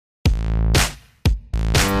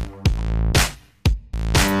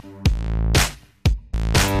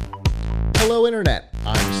Hello Internet,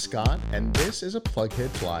 I'm Scott, and this is a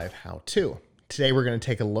Plughead Live how-to. Today we're going to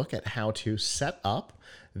take a look at how to set up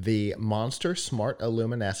the Monster Smart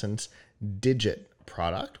Illuminescence Digit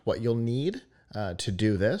product. What you'll need to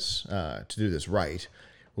do this right,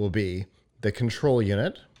 will be the control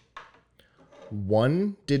unit,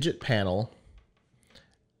 one digit panel,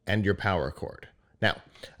 and your power cord. Now,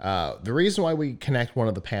 the reason why we connect one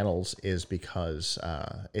of the panels is because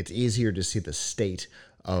it's easier to see the state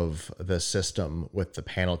of the system with the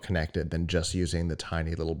panel connected than just using the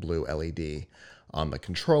tiny little blue LED on the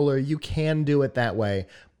controller. You can do it that way,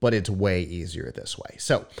 but it's way easier this way.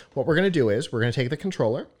 So what we're going to do is we're going to take the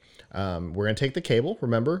controller. We're going to take the cable.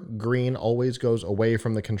 Remember, green always goes away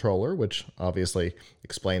from the controller, which obviously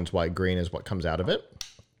explains why green is what comes out of it.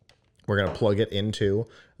 We're going to plug it into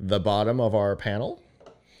the bottom of our panel,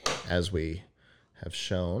 as we have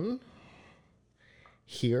shown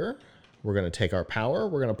here. We're going to take our power,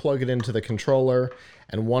 we're going to plug it into the controller,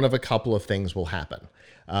 and one of a couple of things will happen.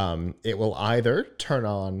 It will either turn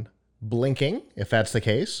on blinking. If that's the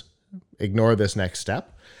case, ignore this next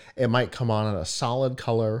step. It might come on a solid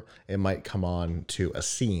color. It might come on to a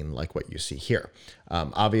scene like what you see here.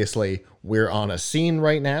 Obviously, we're on a scene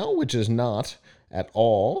right now, which is not at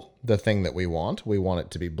all the thing that we want. We want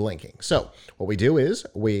it to be blinking. So what we do is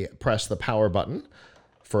we press the power button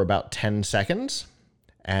for about 10 seconds,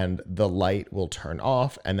 and the light will turn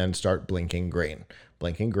off and then start blinking green.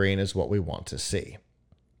 Blinking green is what we want to see.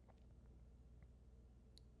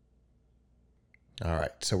 All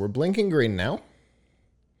right, so we're blinking green now.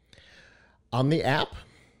 On the app,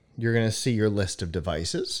 you're going to see your list of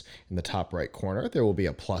devices. In the top right corner, there will be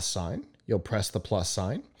a plus sign. You'll press the plus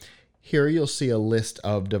sign. Here you'll see a list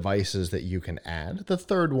of devices that you can add. The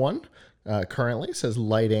third one currently says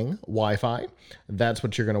lighting Wi-Fi. That's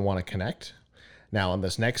what you're going to want to connect. Now on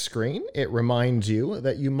this next screen, it reminds you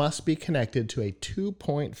that you must be connected to a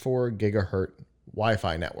 2.4 gigahertz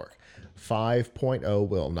Wi-Fi network. 5.0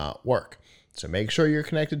 will not work. So make sure you're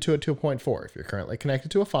connected to a 2.4. If you're currently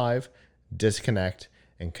connected to a 5, disconnect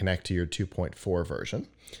and connect to your 2.4 version.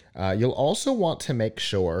 You'll also want to make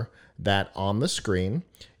sure that on the screen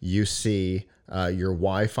you see your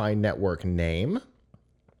Wi-Fi network name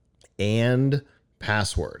and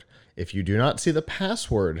password. If you do not see the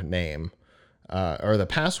password name or the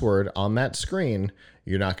password on that screen,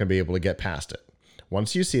 you're not going to be able to get past it.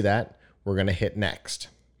 Once you see that, we're going to hit next.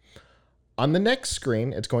 On the next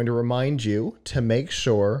screen, it's going to remind you to make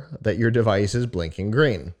sure that your device is blinking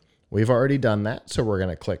green. We've already done that, so we're going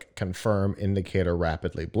to click Confirm Indicator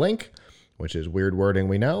Rapidly Blink, which is weird wording,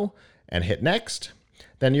 we know, and hit Next.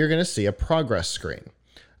 Then you're going to see a progress screen.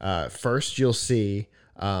 First, you'll see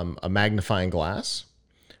a magnifying glass.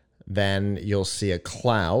 Then you'll see a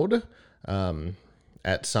cloud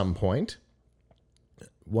at some point.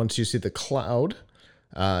 Once you see the cloud,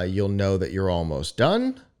 you'll know that you're almost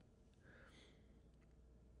done.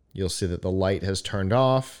 You'll see that the light has turned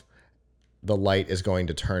off. The light is going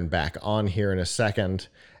to turn back on here in a second,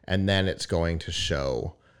 and then it's going to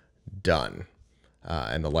show done.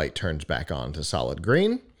 And the light turns back on to solid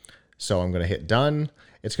green. So I'm going to hit done.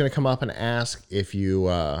 It's going to come up and ask if you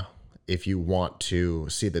want to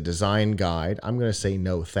see the design guide. I'm going to say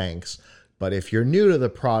no thanks. But if you're new to the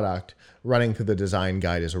product, running through the design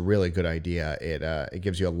guide is a really good idea. It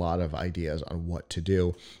gives you a lot of ideas on what to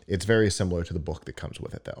do. It's very similar to the book that comes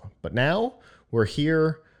with it, though. But now we're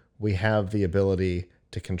here. We have the ability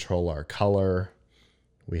to control our color.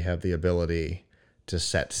 We have the ability to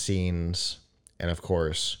set scenes. And of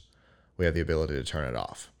course, we have the ability to turn it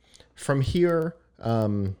off. From here,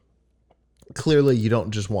 clearly you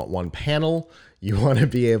don't just want one panel. You want to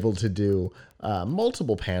be able to do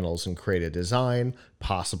multiple panels and create a design,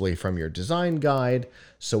 possibly from your design guide.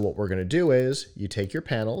 So what we're going to do is you take your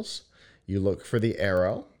panels, you look for the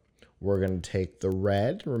arrow. We're going to take the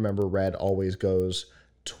red. Remember, red always goes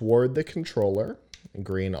toward the controller, and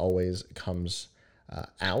green always comes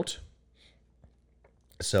out.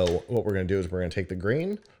 So what we're going to do is we're going to take the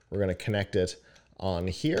green, we're going to connect it on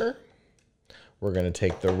here. We're going to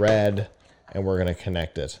take the red and we're going to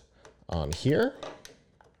connect it on here.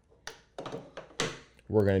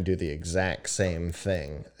 We're going to do the exact same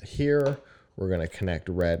thing here. We're going to connect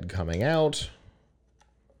red coming out,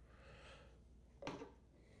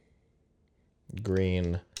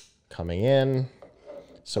 green coming in.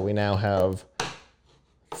 So we now have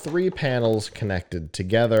 3 panels connected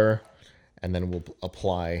together, and then we'll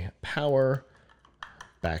apply power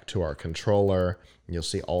back to our controller. And you'll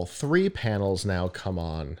see all 3 panels now come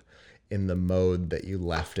on in the mode that you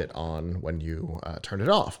left it on when you turned it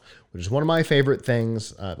off, which is one of my favorite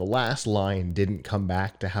things. The last line didn't come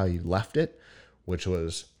back to how you left it, which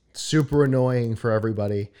was super annoying for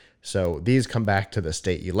everybody. So these come back to the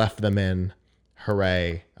state you left them in.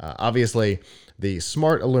 Hooray. Obviously, the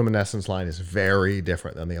Smart Illuminescence line is very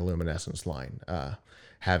different than the Illuminescence line.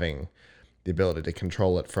 Having the ability to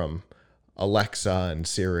control it from Alexa and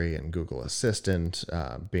Siri and Google Assistant,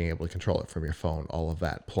 being able to control it from your phone, all of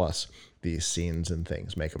that, plus these scenes and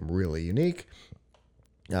things make them really unique.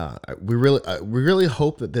 We really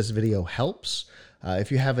hope that this video helps.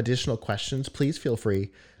 If you have additional questions, please feel free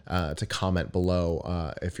to comment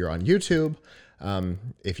below. If you're on YouTube,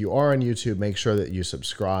 if you are on YouTube, make sure that you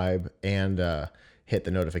subscribe and hit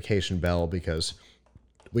the notification bell, because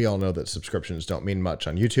we all know that subscriptions don't mean much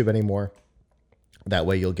on YouTube anymore. That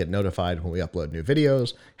way you'll get notified when we upload new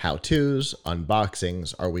videos, how-tos,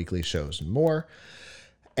 unboxings, our weekly shows, and more.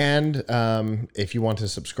 And if you want to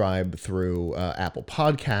subscribe through Apple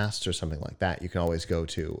Podcasts or something like that, you can always go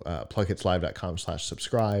to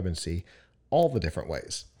plughitslive.com/subscribe and see all the different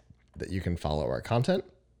ways that you can follow our content.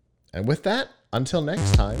 And with that, until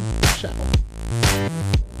next time, ciao.